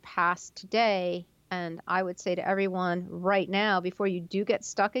thinking past today. And I would say to everyone right now, before you do get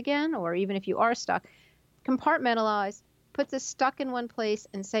stuck again, or even if you are stuck, compartmentalize, put the stuck in one place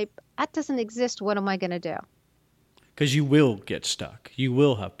and say, that doesn't exist. What am I going to do? Because you will get stuck. You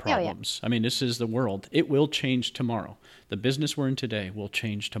will have problems. I mean, this is the world. It will change tomorrow. The business we're in today will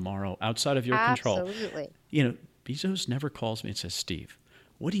change tomorrow outside of your control. Absolutely. Bezos never calls me and says, Steve,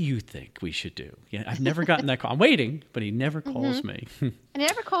 what do you think we should do? Yeah, I've never gotten that call. I'm waiting, but he never calls me. And he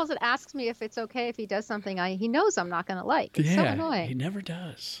never calls and asks me if it's okay if he does something he knows I'm not going to like. It's so annoying. He never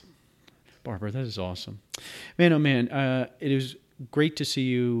does. Barbara, that is awesome. Man, oh man, it is great to see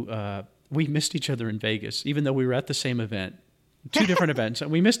you. We missed each other in Vegas, even though we were at the same event. 2 different events,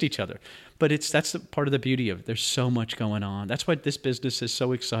 and we missed each other. But that's the part of the beauty of it. There's so much going on. That's why this business is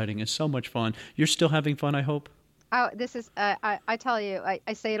so exciting and so much fun. You're still having fun, I hope? Oh, this is, I tell you, I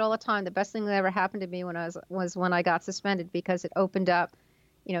say it all the time. The best thing that ever happened to me was when I got suspended, because it opened up,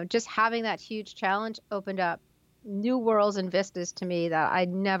 just having that huge challenge opened up new worlds and vistas to me that I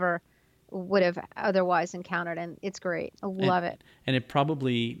never would have otherwise encountered. And it's great. I love it. And it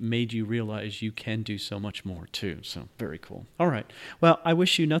probably made you realize you can do so much more too. So very cool. All right. Well, I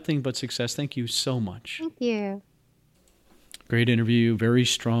wish you nothing but success. Thank you so much. Thank you. Great interview, very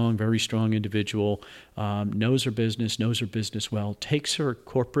strong individual, knows her business well, takes her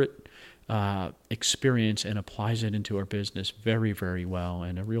corporate experience and applies it into our business very, very well,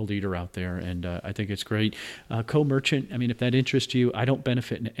 and a real leader out there, and I think it's great. Co-merchant, I mean, if that interests you, I don't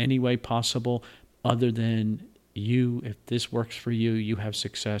benefit in any way possible other than you. If this works for you, you have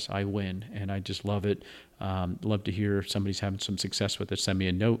success, I win, and I just love it. Love to hear if somebody's having some success with it. Send me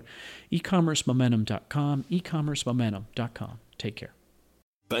a note. eCommercemomentum.com, eCommercemomentum.com. Take care.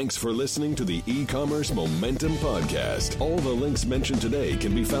 Thanks for listening to the eCommerce Momentum Podcast. All the links mentioned today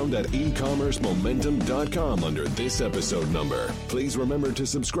can be found at eCommercemomentum.com under this episode number. Please remember to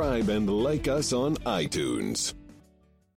subscribe and like us on iTunes.